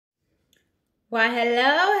Why,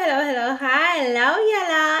 hello, hi, hello,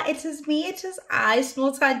 yala. It is me, it is I,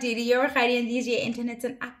 small time Didi, your and these your internet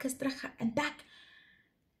and I'm back.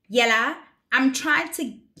 Yala, I'm trying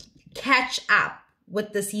to catch up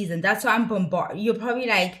with the season. That's why I'm bombarded. You're probably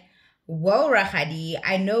like, whoa, Rahadi,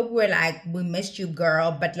 I know we missed you,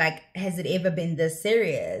 girl, but like, has it ever been this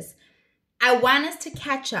serious? I want us to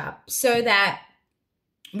catch up so that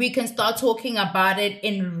we can start talking about it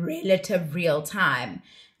in relative real time.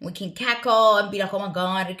 We can cackle and be like, oh my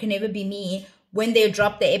God, it can never be me when they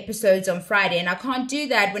drop the episodes on Friday. And I can't do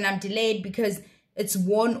that when I'm delayed because it's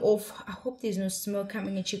worn off. I hope there's no smoke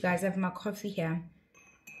coming at you guys. I have my coffee here.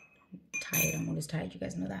 I'm tired. I'm always tired. You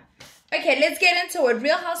guys know that. Okay, let's get into it.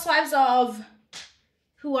 Real Housewives of...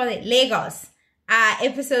 Who are they? Lagos.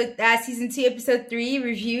 Season 2, Episode 3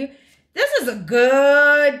 review. This is a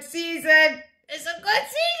good season. It's a good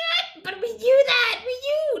season, but we knew that. We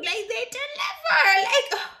knew. Like, they deliver.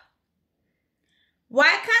 Like, why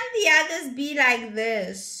can't the others be like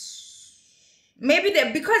this? Maybe they,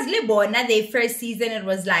 because Libona, their first season, it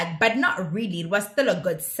was like, but not really. It was still a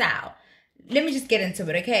good sell. Let me just get into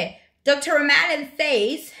it, okay? Dr. Ramal and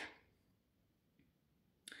Faith.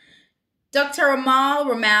 Dr. Ramal,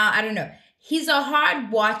 I don't know. He's a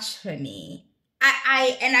hard watch for me.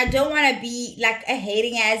 I don't want to be like a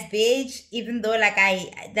hating ass bitch, even though like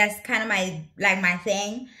that's kind of my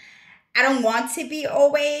thing. I don't want to be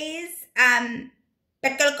always,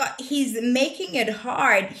 but he's making it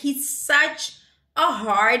hard. He's such a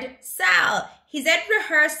hard sell. He's at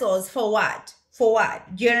rehearsals for what? For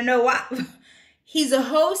what? Do you know what? He's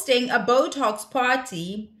hosting a Botox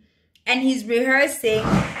party and he's rehearsing.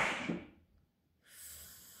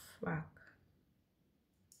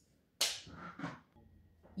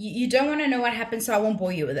 You don't want to know what happened, so I won't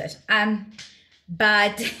bore you with it.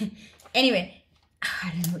 But anyway,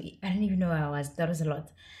 I don't even know where I was. That was a lot.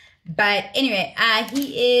 But anyway,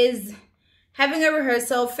 he is having a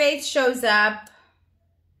rehearsal. Faith shows up.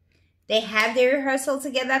 They have their rehearsal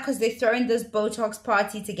together because they're throwing this Botox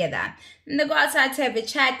party together. And they go outside to have a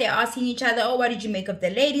chat. They're asking each other, oh, what did you make of the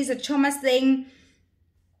ladies at Choma's thing?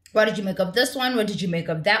 What did you make of this one? What did you make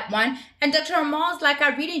of that one? And Dr. Amal's like,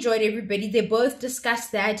 I really enjoyed everybody. They both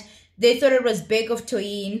discussed that. They thought it was big of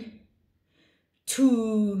Toyin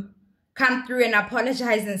to come through and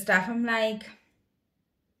apologize and stuff. I'm like,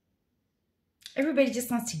 everybody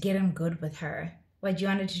just wants to get him good with her. What, do you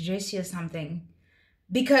want her to dress you or something?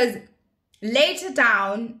 Because later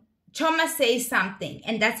down, Choma says something.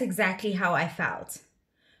 And that's exactly how I felt.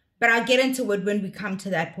 But I'll get into it when we come to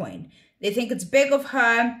that point. They think it's big of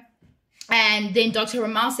her. And then Dr.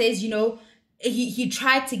 Ramal says, you know, he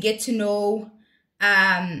tried to get to know,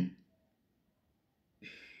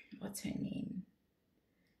 what's her name?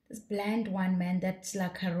 This bland one, man, that's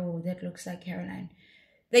like Caro, that looks like Caroline.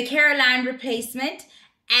 The Caroline replacement.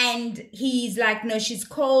 And he's like, no, she's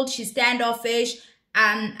cold, she's standoffish.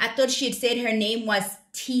 I thought she had said her name was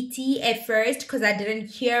Titi at first because I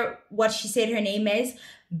didn't hear what she said her name is.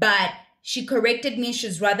 But she corrected me. She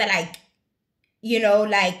was rather like, you know,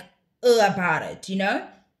 like, about it, you know?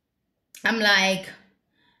 I'm like,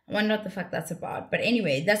 I wonder what the fuck that's about. But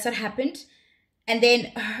anyway, that's what happened. And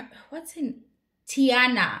then, what's in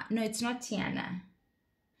Tiana? No, it's not Tiana.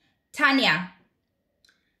 Tanya.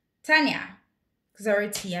 Because I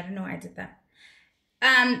wrote T. I don't know why I did that.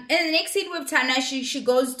 And the next scene with Tanya, she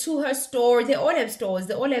goes to her store. They all have stores.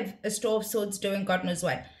 They all have a store of sorts doing God knows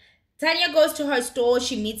what. Tanya goes to her store.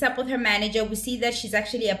 She meets up with her manager. We see that she's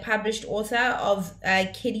actually a published author of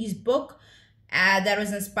Kitty's book that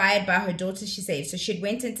was inspired by her daughter, she says. So she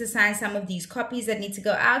went in to sign some of these copies that need to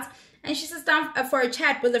go out. And she sits down for a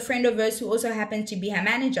chat with a friend of hers who also happens to be her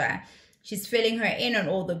manager. She's filling her in on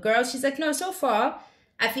all the girls. She's like, no, so far,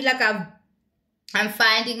 I feel like I'm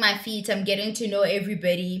finding my feet. I'm getting to know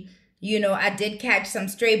everybody. You know, I did catch some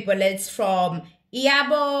stray bullets from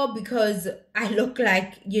Iabo because I look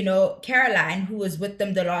like, you know, Caroline, who was with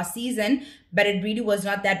them the last season, but it really was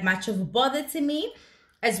not that much of a bother to me,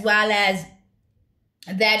 as well as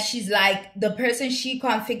that she's like, the person she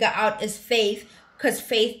can't figure out is Faith, because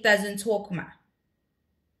Faith doesn't talk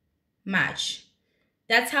much.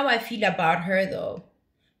 That's how I feel about her, though.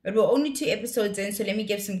 But we're only 2 episodes in, so let me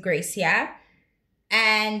give some grace, yeah?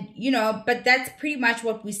 And, you know, but that's pretty much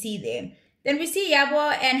what we see there. Then we see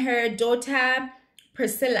Yabo and her daughter,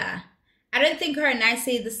 Priscilla. I don't think her and I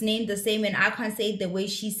say this name the same, and I can't say it the way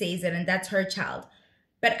she says it, and that's her child.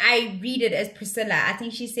 But I read it as Priscilla. I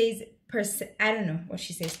think she says I don't know what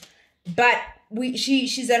she says. But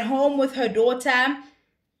she's at home with her daughter.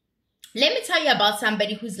 Let me tell you about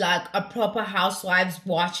somebody who's like a proper Housewives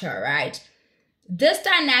watcher, right? This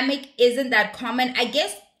dynamic isn't that common. I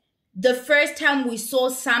guess the first time we saw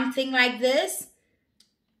something like this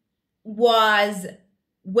was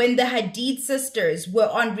when the Hadid sisters were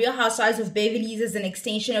on Real Housewives of Beverly Hills as an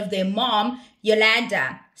extension of their mom,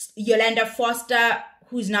 Yolanda Foster,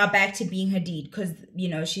 who's now back to being Hadid because, you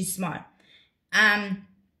know, she's smart.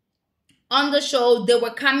 On the show, they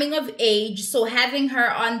were coming of age, so having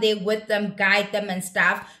her on there with them, guide them and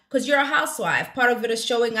stuff, because you're a housewife. Part of it is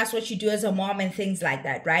showing us what you do as a mom and things like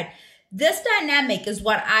that, right? This dynamic is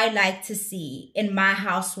what I like to see in my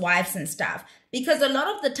housewives and stuff. Because a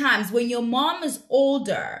lot of the times when your mom is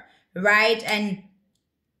older, right, and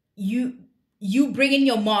you bring in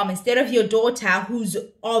your mom instead of your daughter who's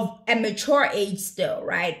of a mature age still,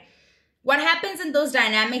 right? What happens in those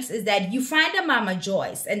dynamics is that you find a Mama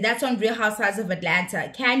Joyce, and that's on Real Housewives of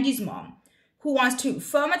Atlanta, Candy's mom, who wants to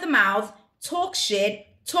foam at the mouth, talk shit,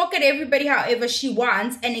 talk at everybody however she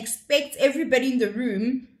wants, and expects everybody in the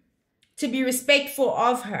room to be respectful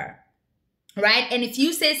of her, right? And if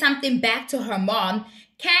you say something back to her mom,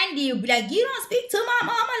 Candy will be like, you don't speak to my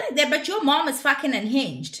mama like that, but your mom is fucking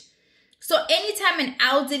unhinged. So anytime an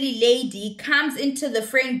elderly lady comes into the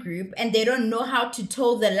friend group and they don't know how to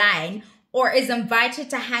toe the line or is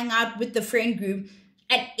invited to hang out with the friend group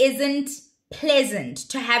and isn't pleasant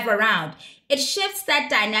to have around, it shifts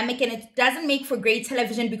that dynamic and it doesn't make for great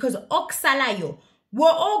television because Oksalayo, we're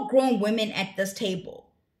all grown women at this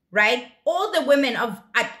table, right? All the women of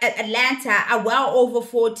Atlanta are well over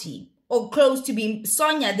 40 or close to being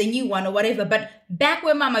Sonia, the new one or whatever. But back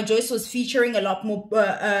when Mama Joyce was featuring a lot more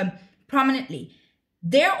prominently,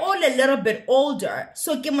 they're all a little bit older.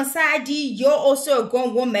 So Kimasadi, you're also a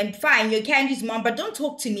grown woman. Fine, you're Candy's mom, but don't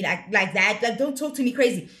talk to me like that. Like, don't talk to me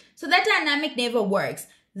crazy. So that dynamic never works.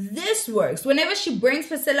 This works. Whenever she brings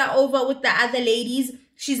Priscilla over with the other ladies,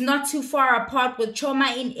 she's not too far apart with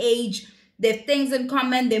trauma in age. They have things in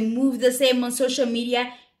common. They move the same on social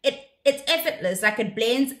media. It's effortless. Like, it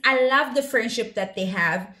blends. I love the friendship that they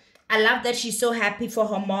have. I love that she's so happy for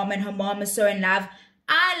her mom and her mom is so in love.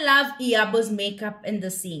 I love Iyabo's makeup in the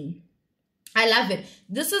scene. I love it.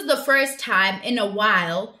 This is the first time in a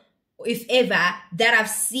while, if ever, that I've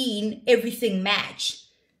seen everything match.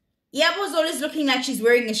 Iyabo's always looking like she's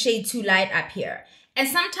wearing a shade too light up here. And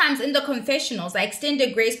sometimes in the confessionals, I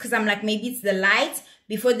extended grace because I'm like, maybe it's the lights.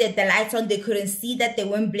 Before they had the lights on, they couldn't see that they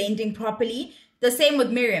weren't blending properly. The same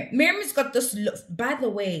with Miriam. Miriam's got this look. By the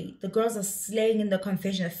way, the girls are slaying in the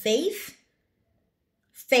confessional. Faith,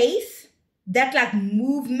 that like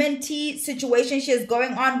movement-y situation she has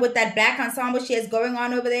going on with that black ensemble she has going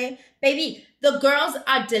on over there. Baby, the girls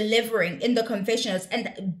are delivering in the confessionals.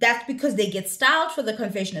 And that's because they get styled for the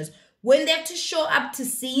confessionals. When they have to show up to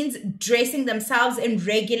scenes dressing themselves in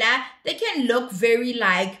regular, they can look very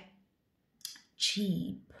like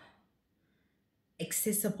cheap,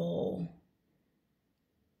 accessible.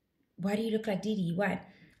 Why do you look like Didi? Why?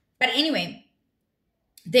 But anyway,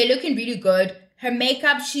 they're looking really good. Her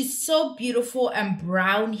makeup, she's so beautiful and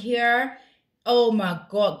brown here. Oh my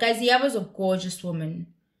God. Guys, Yaba's a gorgeous woman.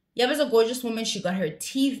 Yaba's a gorgeous woman. She got her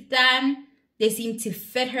teeth done. They seem to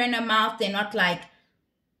fit her in her mouth. They're not like,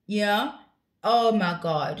 yeah. Oh my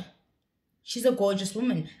God. She's a gorgeous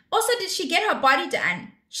woman. Also, did she get her body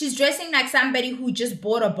done? She's dressing like somebody who just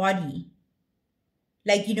bought a body.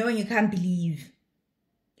 Like, you know, when you can't believe.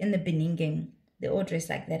 In the Beninging. They all dress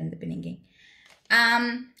like that in the Beninging.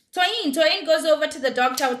 Toyin goes over to the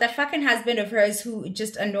doctor with that fucking husband of hers who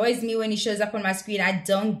just annoys me when he shows up on my screen. I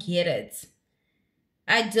don't get it.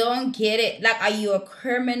 I don't get it. Like, are you a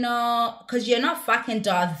criminal? Because you're not fucking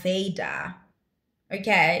Darth Vader.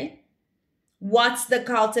 Okay? What's the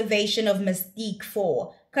cultivation of mystique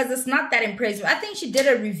for? Because it's not that impressive. I think she did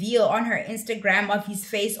a reveal on her Instagram of his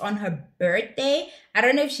face on her birthday. I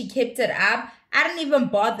don't know if she kept it up. I didn't even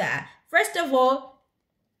bother. First of all,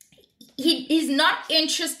 he's not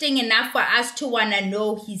interesting enough for us to want to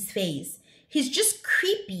know his face. He's just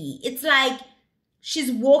creepy. It's like she's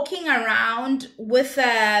walking around with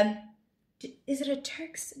a... Is it a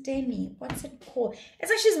Turk's demi? What's it called? It's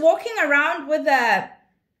like she's walking around with a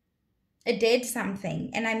dead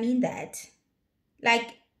something. And I mean that.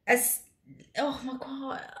 Like, oh my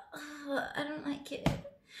God. I don't like it.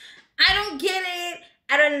 I don't get it.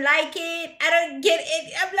 I don't like it. I don't get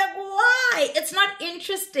it. I'm like, why? It's not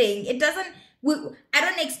interesting. It doesn't, I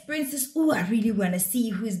don't experience this, oh, I really want to see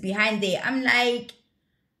who's behind there. I'm like,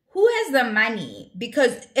 who has the money?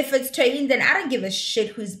 Because if it's Toyin, then I don't give a shit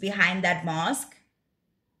who's behind that mask.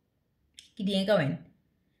 He ain't going.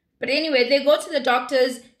 But anyway, they go to the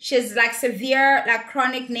doctors. She has like severe, like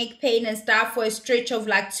chronic neck pain and stuff for a stretch of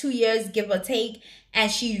like 2 years, give or take. And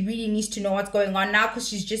she really needs to know what's going on now because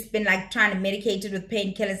she's just been like trying to medicate it with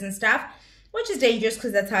painkillers and stuff. which is dangerous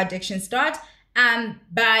because that's how addictions start.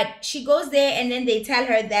 But she goes there and then they tell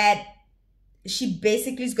her that she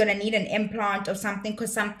basically is going to need an implant or something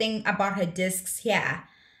because something about her discs here.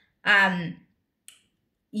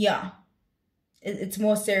 Yeah. It's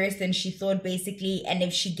more serious than she thought, basically. And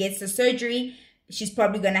if she gets the surgery, she's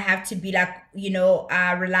probably going to have to be like,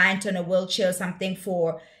 reliant on a wheelchair or something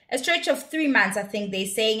for a stretch of 3 months, I think they're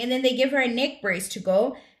saying. And then they give her a neck brace to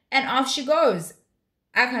go. And off she goes.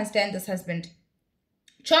 I can't stand this husband.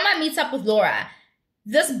 Choma meets up with Laura.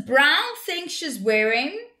 This brown thing she's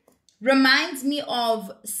wearing reminds me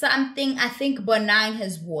of something I think Bonang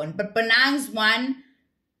has worn. But Bonang's one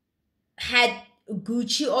had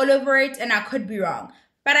Gucci all over it, and I could be wrong.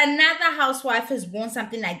 But another housewife has worn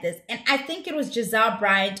something like this. And I think it was Giselle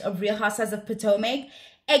Bryant of Real Housewives of Potomac.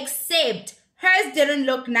 Except hers didn't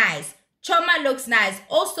look nice. Choma looks nice.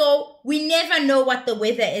 Also, we never know what the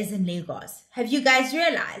weather is in Lagos. Have you guys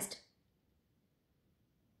realized?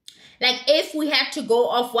 Like, if we had to go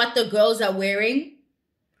off what the girls are wearing,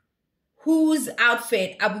 whose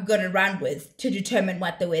outfit are we going to run with to determine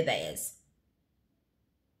what the weather is?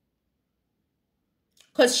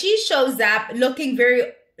 Because she shows up looking very,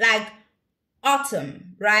 like,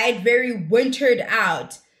 autumn, right? Very wintered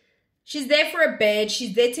out. She's there for a bit.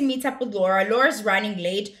 She's there to meet up with Laura. Laura's running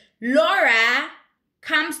late. Laura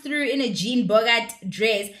comes through in a Jean Bogart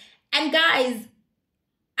dress. And guys,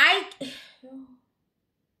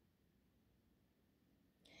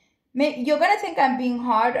 you're going to think I'm being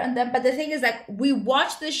hard on them. But the thing is, like, we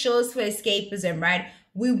watch the shows for escapism, right?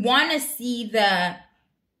 We want to see the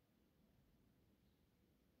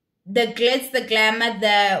glitz, the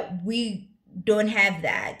glamour, we don't have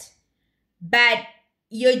that. But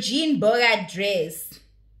your Jean Bogart dress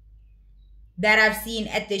that I've seen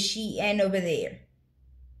at the Shein over there.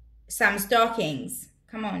 Some stockings.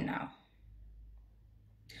 Come on now.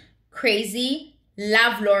 Crazy.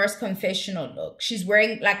 Love Laura's confessional look. She's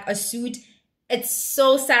wearing like a suit. It's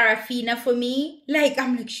so Sarafina for me. Like,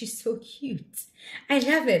 I'm like, she's so cute. I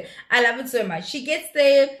love it. I love it so much. She gets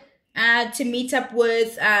there to meet up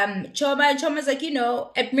with Choma. And Choma's like,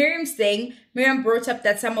 at Miriam's thing, Miriam brought up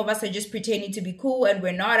that some of us are just pretending to be cool and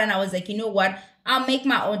we're not. And I was like, you know what? I'll make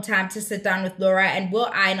my own time to sit down with Laura and we'll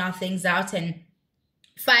iron our things out and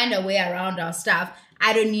find a way around our stuff.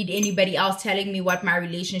 I don't need anybody else telling me what my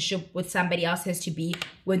relationship with somebody else has to be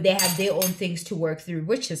when they have their own things to work through,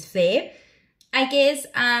 which is fair, I guess.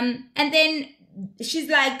 And then she's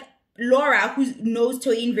like, Laura, who knows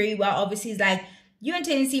Toyin very well, obviously is like, you and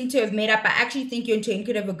Toyin seem to have made up. I actually think you and Toyin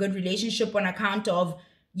could have a good relationship on account of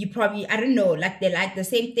you probably, I don't know, like they like the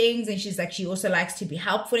same things. And she's like, she also likes to be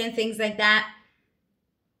helpful and things like that.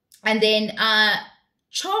 And then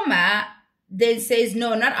Choma then says,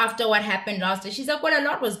 no, not after what happened last year. She's like, well, a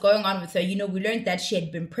lot was going on with her. We learned that she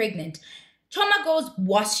had been pregnant. Choma goes,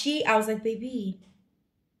 was she? I was like, baby,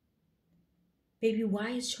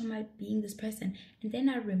 why is Choma being this person? And then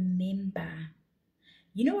I remember,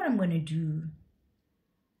 you know what I'm going to do?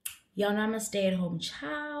 Y'all know I'm a stay-at-home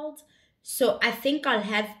child. So I think I'll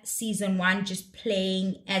have season 1 just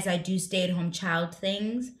playing as I do stay-at-home child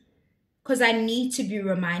things. Because I need to be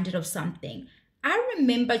reminded of something. I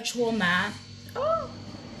remember Choma. Oh,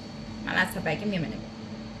 my lights are back. Give me a minute.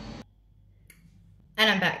 And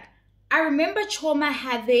I'm back. I remember Choma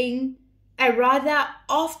having a rather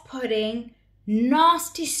off-putting,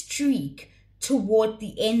 nasty streak toward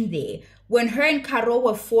the end there. When her and Karo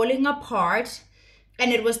were falling apart.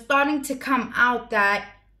 And it was starting to come out that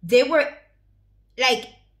they were like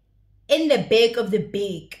in the bag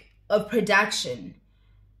of production.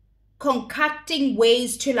 Concocting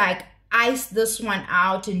ways to like ice this one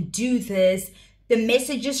out and do this. The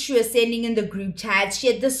messages she was sending in the group chat. She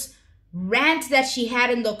had this rant that she had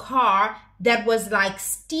in the car that was like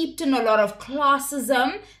steeped in a lot of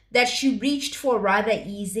classism that she reached for rather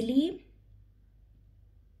easily.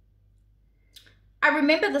 I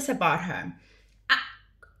remember this about her.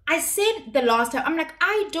 I said the last time, I'm like,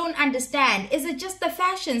 I don't understand. Is it just the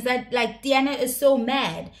fashions that like Diana is so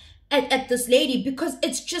mad at this lady? Because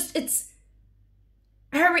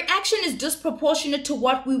her reaction is disproportionate to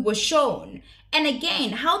what we were shown. And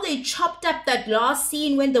again, how they chopped up that last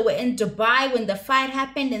scene when they were in Dubai, when the fight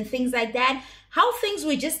happened and things like that. How things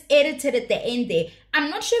were just edited at the end there. I'm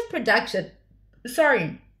not sure if production,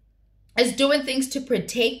 is doing things to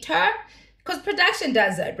protect her. Because production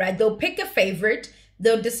does it, right? They'll pick a favorite.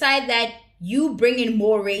 They'll decide that you bring in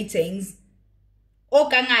more ratings. Or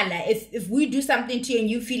Kangala, if we do something to you and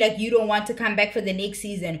you feel like you don't want to come back for the next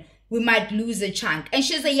season, we might lose a chunk. And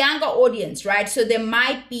she's a younger audience, right? So there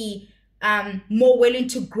might be more willing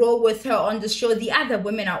to grow with her on the show. The other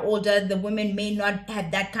women are older. The women may not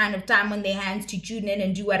have that kind of time on their hands to tune in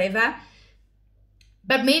and do whatever.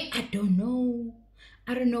 But maybe, I don't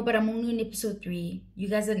know, but I'm only on episode 3. You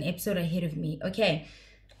guys are an episode ahead of me. Okay.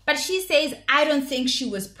 But she says, I don't think she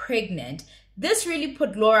was pregnant. This really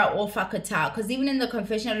put Laura off her couture, because even in the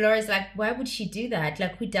confessional, Laura's like, why would she do that?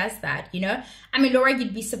 Like, who does that, you know? I mean, Laura,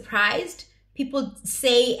 you'd be surprised. People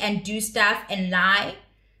say and do stuff and lie.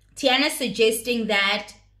 Tiana's suggesting that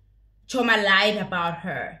Choma lied about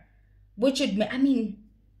her, which would, I mean,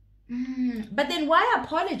 but then why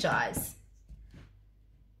apologize?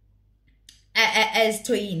 As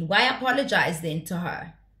Toyin, why apologize then to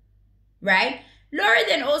her, right? Laura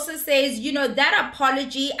then also says, you know, that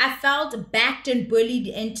apology, I felt backed and bullied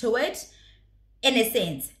into it. In a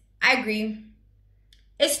sense, I agree.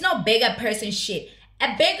 It's no bigger person shit.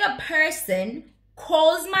 A bigger person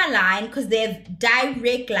calls my line because they have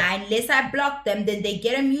direct line. Unless I block them, then they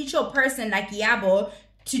get a mutual person like Yabo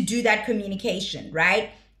to do that communication, right?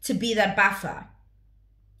 To be that buffer.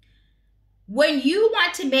 When you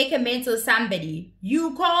want to make amends with somebody,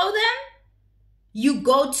 you call them. You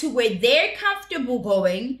go to where they're comfortable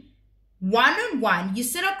going, one-on-one. You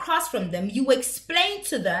sit across from them. You explain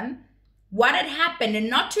to them what had happened, and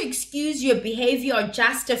not to excuse your behavior or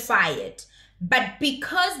justify it. But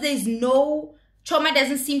because there's no, Choma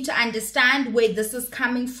doesn't seem to understand where this is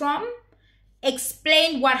coming from,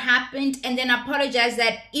 explain what happened and then apologize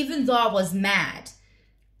that even though I was mad,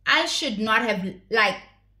 I should not have, like,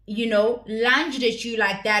 you know, lunged at you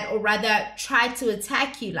like that, or rather tried to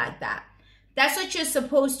attack you like that. That's what you're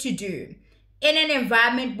supposed to do in an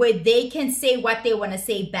environment where they can say what they want to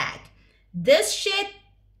say back. This shit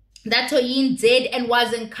that Toyin did and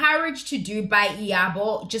was encouraged to do by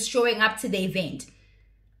Iyabo, just showing up to the event,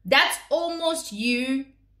 that's almost you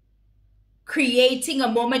creating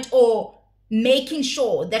a moment or making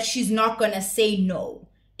sure that she's not going to say no.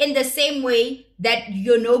 In the same way that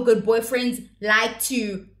your no good boyfriends like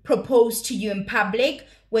to propose to you in public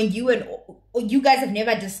when you guys have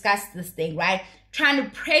never discussed this thing, right? Trying to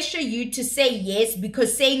pressure you to say yes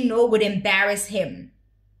because saying no would embarrass him,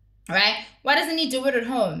 right? Why doesn't he do it at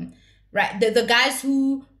home, right? The guys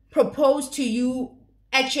who propose to you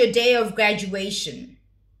at your day of graduation.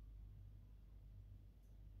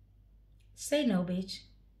 Say no, bitch.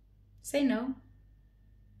 Say no.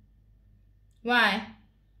 Why?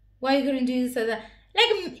 Why you couldn't do this or that?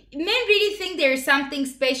 Like, men really think there's something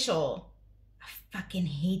special. I fucking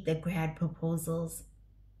hate the grad proposals.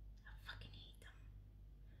 I fucking hate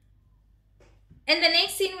them. And the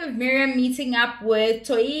next scene with Miriam meeting up with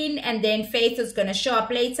Toyin, and then Faith is going to show up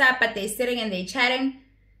later, but they're sitting and they're chatting.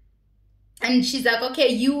 And she's like, okay,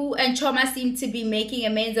 you and Choma seem to be making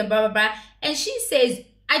amends and blah, blah, blah. And she says,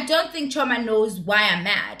 I don't think Choma knows why I'm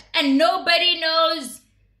mad. And nobody knows.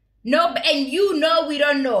 No, and you know we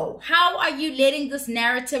don't know. How are you letting this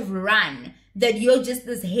narrative run that you're just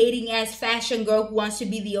this hating ass fashion girl who wants to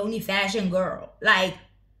be the only fashion girl? Like,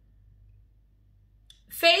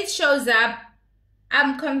 Faith shows up.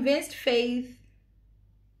 I'm convinced Faith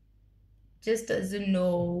just doesn't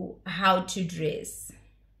know how to dress.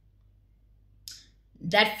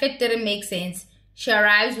 That fit didn't make sense. She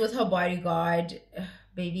arrives with her bodyguard. Ugh,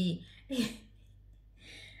 baby.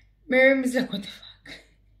 Miriam is like, what the fuck?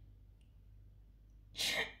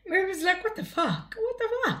 Miriam is like, what the fuck? What the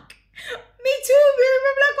fuck? Me too, Miriam.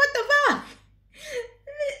 I'm like, what the fuck?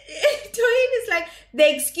 Toyin is like,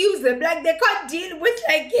 they excuse him. Like, they can't deal with,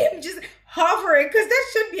 like, him just hovering, because that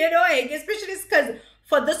should be annoying, especially because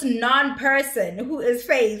for this non-person who is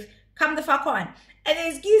Faith, come the fuck on. And they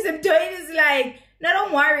excuse him. Toyin is like, no,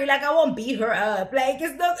 don't worry. Like, I won't beat her up. Like,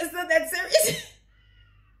 it's not that serious.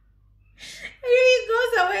 And he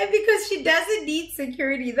goes away because she doesn't need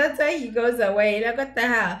security. That's why he goes away. Like, what the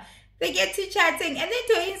hell? They get to chatting. And then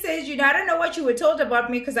Toyin says, you know, I don't know what you were told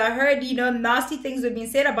about me because I heard, you know, nasty things were being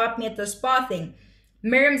said about me at the spa thing.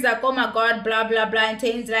 Miriam's like, oh my God, blah, blah, blah. And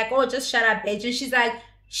Toyin's like, oh, just shut up, bitch. And she's like,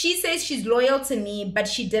 she says she's loyal to me, but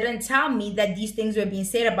she didn't tell me that these things were being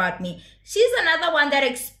said about me. She's another one that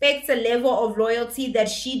expects a level of loyalty that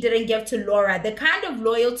she didn't give to Laura. The kind of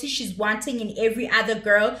loyalty she's wanting in every other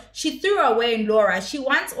girl, she threw away in Laura. She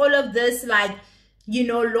wants all of this, like, you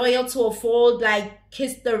know, loyal to a fault, like,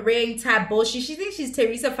 kiss the ring type bullshit. She thinks she's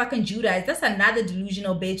Teresa fucking Judas. That's another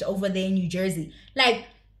delusional bitch over there in New Jersey. Like,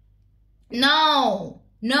 no.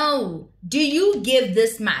 Do you give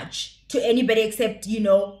this much to anybody except, you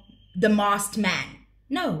know, the masked man?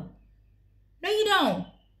 No, you don't.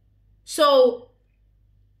 So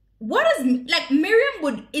what is, like, Miriam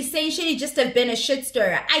would essentially just have been a shit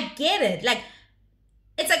stirrer. I get it. Like,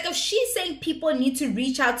 it's like if she's saying people need to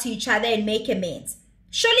reach out to each other and make amends,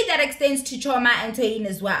 surely that extends to Choma and Toyin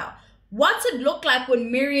as well. What's it look like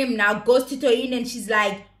when Miriam now goes to Toyin and she's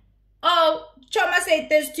like, oh, Choma said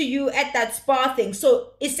this to you at that spa thing.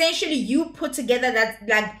 So essentially you put together that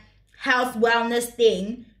like health wellness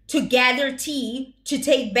thing to gather tea to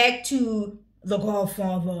take back to the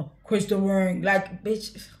Godfather, Christopher, like,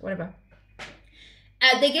 bitch, whatever.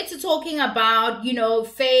 They get to talking about, you know,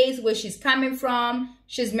 Faith, where she's coming from.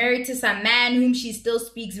 She's married to some man whom she still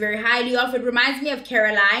speaks very highly of. It reminds me of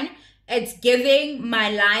Caroline. It's giving my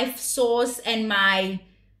life source and my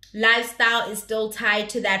lifestyle is still tied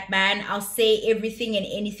to that man. I'll say everything and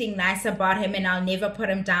anything nice about him and I'll never put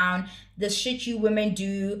him down. The shit you women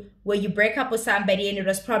do where you break up with somebody and it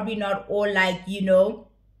was probably not all like, you know,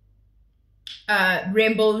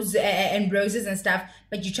 rainbows and roses and stuff,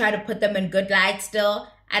 but you try to put them in good light still.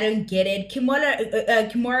 I don't get it.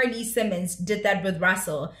 Kimora Lee Simmons did that with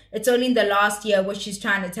Russell. It's only in the last year where she's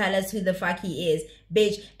trying to tell us who the fuck he is.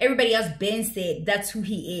 Bitch, everybody else been said that's who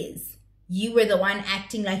he is. You were the one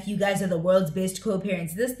acting like you guys are the world's best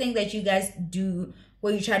co-parents. This thing that you guys do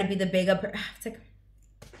where you try to be the bigger it's like,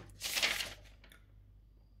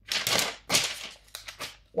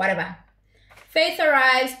 whatever. Faith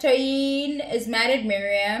arrives. Toyin is mad at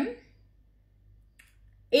Miriam.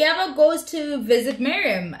 Iyabo goes to visit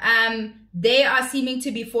Miriam. They are seeming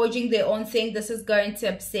to be forging their own thing. This is going to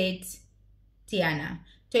upset Tiana.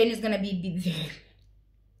 Toyin is going to be very...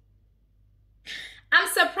 I'm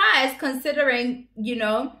surprised considering, you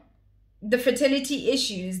know, the fertility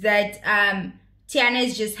issues that Tiana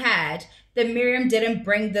has just had, that Miriam didn't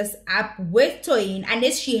bring this up with Toyin,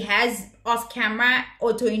 unless she has off camera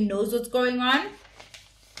or Toyin knows what's going on.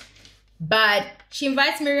 But she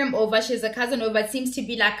invites Miriam over. She has a cousin over. It seems to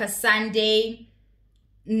be like a Sunday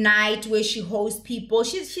night where she hosts people.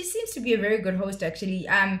 She seems to be a very good host, actually.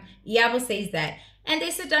 Iyabo says that. And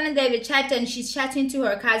they sit down and they have a chat, and she's chatting to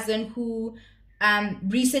her cousin who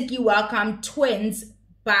recently welcomed twins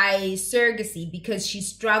by surrogacy because she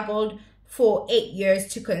struggled for 8 years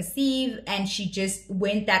to conceive and she just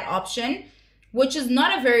went that option, which is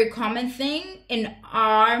not a very common thing in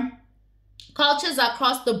our cultures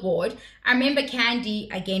across the board. I remember Candy,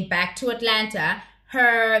 again back to Atlanta,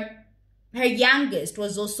 her youngest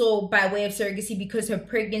was also by way of surrogacy because her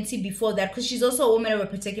pregnancy before that, because she's also a woman of a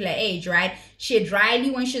particular age, right? She had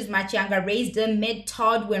Riley when she was much younger, raised her, met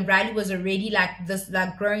Todd when Riley was already like this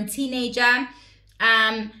like grown teenager.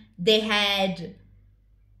 They had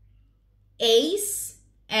Ace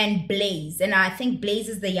and Blaze, and I think Blaze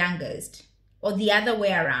is the youngest, or the other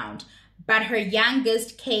way around. But her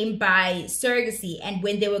youngest came by surrogacy, and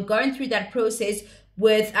when they were going through that process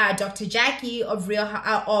with Dr. Jackie of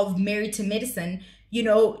Married to Medicine, you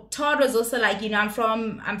know, Todd was also like, you know,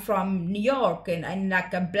 I'm from New York and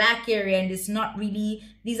like a black area, and it's not really,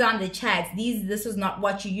 these aren't the chats, this is not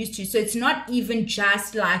what you used to. So it's not even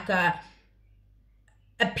just like a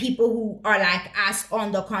people who are like us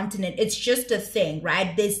on the continent. It's just a thing,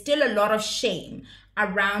 right? There's still a lot of shame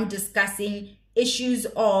around discussing issues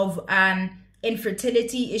of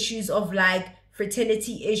infertility, issues of like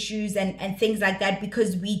fertility issues and things like that,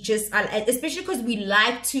 because we just are, especially because we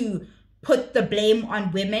like to put the blame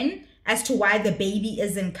on women as to why the baby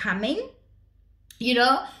isn't coming. You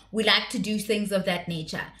know, we like to do things of that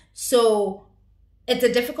nature. So it's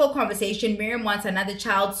a difficult conversation. Miriam wants another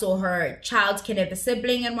child so her child can have a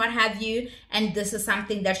sibling and what have you. And this is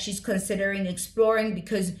something that she's considering exploring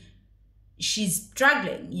because she's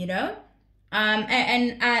struggling, you know.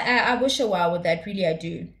 And I wish her well with that. Really, I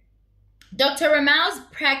do. Dr. Ramal's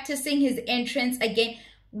practicing his entrance again.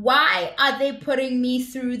 Why are they putting me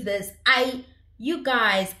through this? You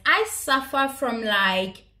guys, I suffer from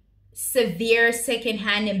like severe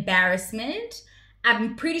secondhand embarrassment.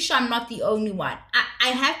 I'm pretty sure I'm not the only one. I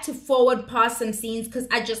have to forward past some scenes because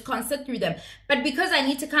I just can't sit through them. But because I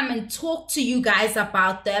need to come and talk to you guys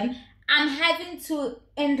about them, I'm having to,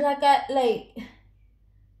 and but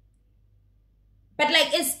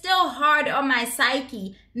like it's still hard on my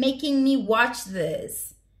psyche making me watch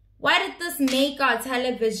this. Why did this make our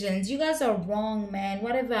televisions? You guys are wrong, man.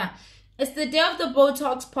 Whatever. It's the day of the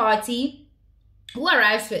Botox party. Who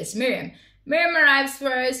arrives first? Miriam. Miriam arrives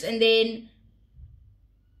first, and then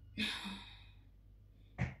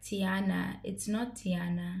Tiana. It's not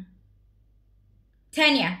Tiana.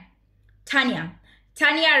 Tanya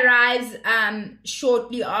arrives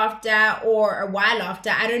shortly after or a while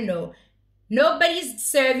after. I don't know. Nobody's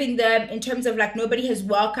serving them in terms of like nobody has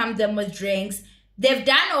welcomed them with drinks. They've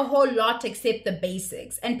done a whole lot except the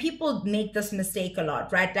basics. And people make this mistake a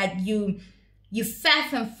lot, right? Like you You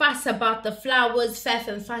faff and fuss about the flowers, faff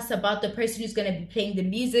and fuss about the person who's going to be playing the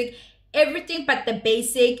music, everything but the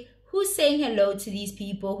basic. Who's saying hello to these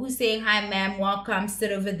people? Who's saying, hi, ma'am, welcome,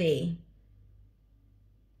 sit over there?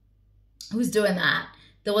 Who's doing that?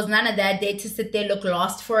 There was none of that. They to sit there, look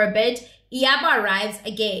lost for a bit. Iyabo arrives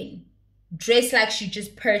again, dressed like she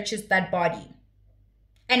just purchased that body.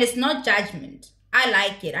 And it's not judgment. I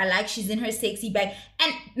like it. I like she's in her sexy bag.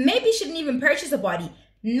 And maybe she didn't even purchase a body.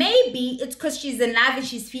 Maybe it's because she's in love and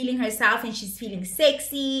she's feeling herself and she's feeling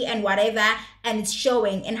sexy and whatever. And it's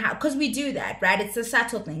showing in how, because we do that, right? It's the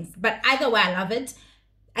subtle things. But either way, I love it.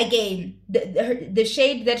 Again, the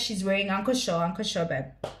shade that she's wearing, Uncle Shaw, babe.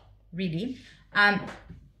 Really.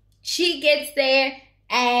 She gets there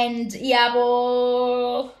and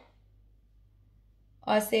Iyabo,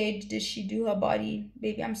 I said, did she do her body?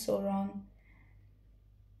 Baby, I'm so wrong.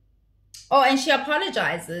 Oh, and she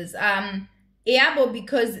apologizes. Iyabo,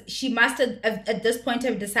 because she must have, at this point,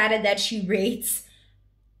 have decided that she rates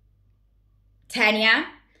Tanya.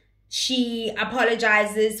 She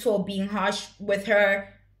apologizes for being harsh with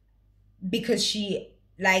her because she,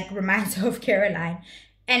 like, reminds her of Caroline.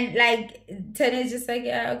 And, like, Tanya's just like,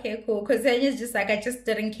 yeah, okay, cool. Because Tanya's just like, I just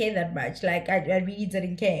didn't care that much. Like, I really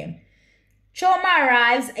didn't care. Choma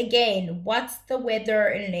arrives again. What's the weather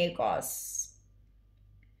in Lagos?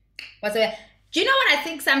 What's the weather? Do you know what I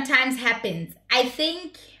think sometimes happens? I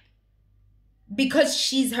think because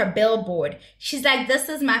she's her billboard, she's like, this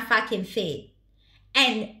is my fucking fate.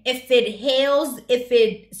 And if it hails, if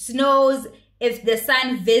it snows, if the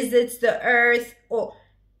sun visits the earth, or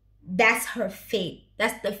that's her fate.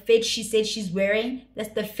 That's the fit she said she's wearing.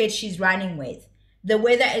 That's the fit she's running with. The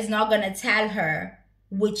weather is not going to tell her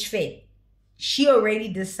which fit. She already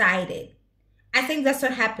decided. I think that's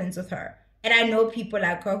what happens with her. And I know people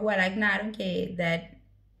like her who are like, nah, I don't care that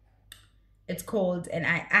it's cold. And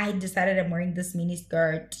I decided I'm wearing this mini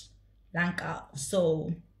skirt. Lanka.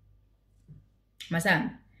 So, my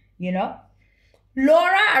son, you know.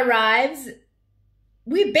 Laura arrives.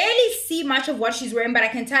 We barely see much of what she's wearing, but I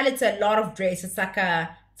can tell it's a lot of dress. It's like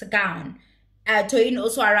it's a gown. Toyin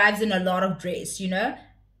also arrives in a lot of dress, you know.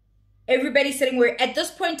 Everybody's sitting where, at this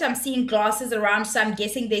point, I'm seeing glasses around, so I'm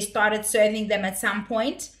guessing they started serving them at some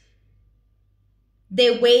point.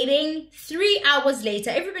 They're waiting. 3 hours later,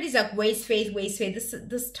 everybody's like, where's Faith, where's Faith?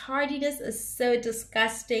 This tardiness is so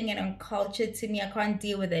disgusting and uncultured to me. I can't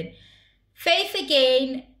deal with it. Faith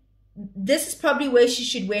again. This is probably where she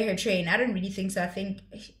should wear her train. I don't really think so.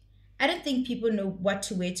 I don't think people know what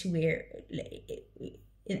to wear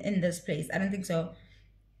in this place. I don't think so.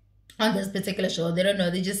 On this particular show, they don't know.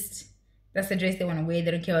 They just, that's the dress they want to wear.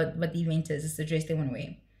 They don't care what the event is. It's the dress they want to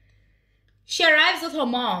wear. She arrives with her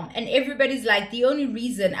mom, and everybody's like, the only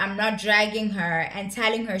reason I'm not dragging her and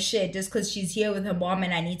telling her shit just because she's here with her mom,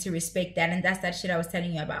 and I need to respect that. And that's that shit I was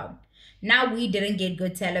telling you about. Now we didn't get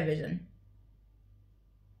good television.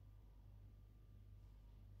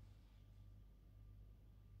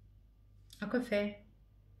 Okay.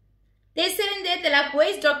 They're sitting there, they're like,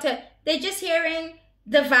 where's Doctor? They're just hearing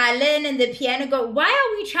the violin and the piano go, why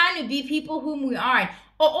are we trying to be people whom we aren't?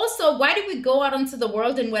 Or also, why do we go out into the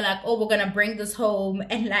world and we're like, oh, we're going to bring this home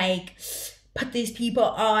and like put these people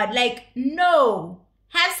on? Like, no.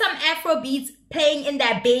 Have some Afro beats playing in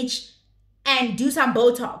that bitch and do some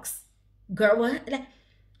Botox. Girl, what? Like,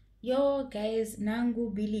 yo, guys,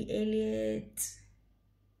 Nangu, Billy Elliot.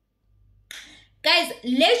 Guys,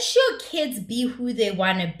 let your kids be who they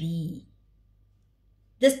want to be.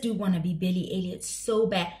 This dude want to be Billy Elliot so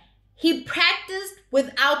bad. He practiced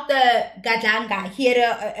without the gadanga. He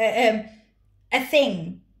had a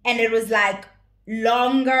thing. And it was like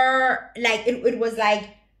longer. Like it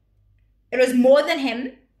was more than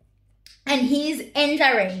him. And he's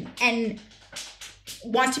entering and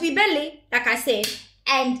wants to be Billy, like I said.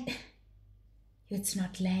 And it's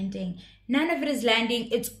not landing. None of it is landing.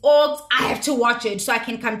 It's all, I have to watch it so I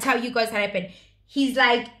can come tell you guys what happened. He's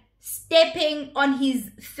like stepping on his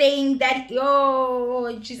thing that,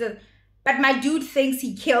 oh, Jesus. But my dude thinks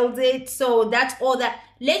he killed it. So that's all that.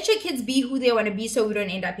 Let your kids be who they want to be so we don't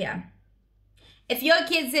end up here. If your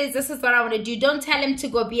kid says, this is what I want to do, don't tell him to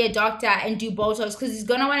go be a doctor and do Botox, because he's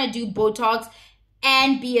going to want to do Botox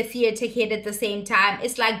and be a theater kid at the same time.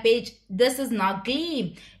 It's like, bitch, this is not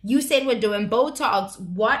Glee. You said we're doing Botox.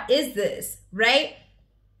 What is this? Right?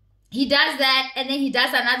 He does that, and then he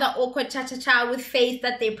does another awkward cha-cha-cha with Faith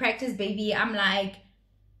that they practice, baby. I'm like,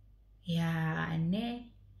 yeah, ne.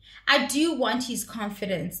 I do want his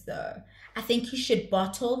confidence, though. I think he should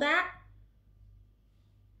bottle that.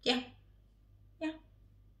 Yeah. Yeah.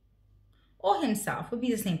 Or himself. Would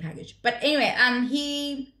be the same package. But anyway,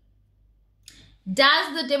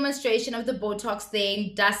 does the demonstration of the Botox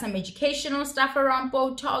thing, does some educational stuff around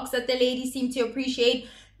Botox that the ladies seem to appreciate.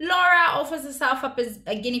 Laura offers herself up as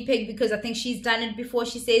a guinea pig because I think she's done it before.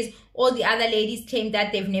 She says all the other ladies claim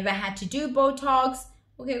that they've never had to do Botox.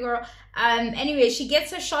 Okay, girl. Anyway, she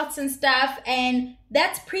gets her shots and stuff, and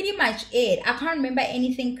that's pretty much it. I can't remember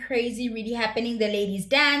anything crazy really happening. The ladies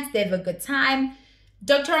dance, they have a good time.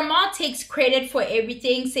 Dr. Amal takes credit for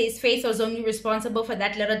everything, says Faith was only responsible for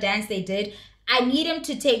that little dance they did. I need him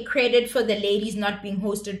to take credit for the ladies not being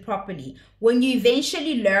hosted properly. When you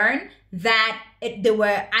eventually learn that they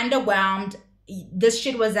were underwhelmed, this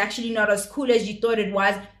shit was actually not as cool as you thought it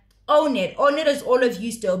was, own it. Own it as all of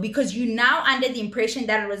you still, because you're now under the impression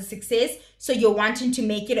that it was a success, so you're wanting to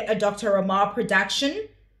make it a Dr. Amal production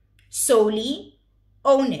solely.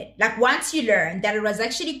 Own it. Like, once you learn that it was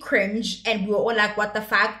actually cringe and we were all like, what the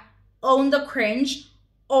fuck? Own the cringe.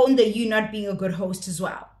 Own the you not being a good host as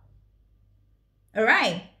well. All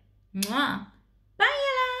right. Mwah.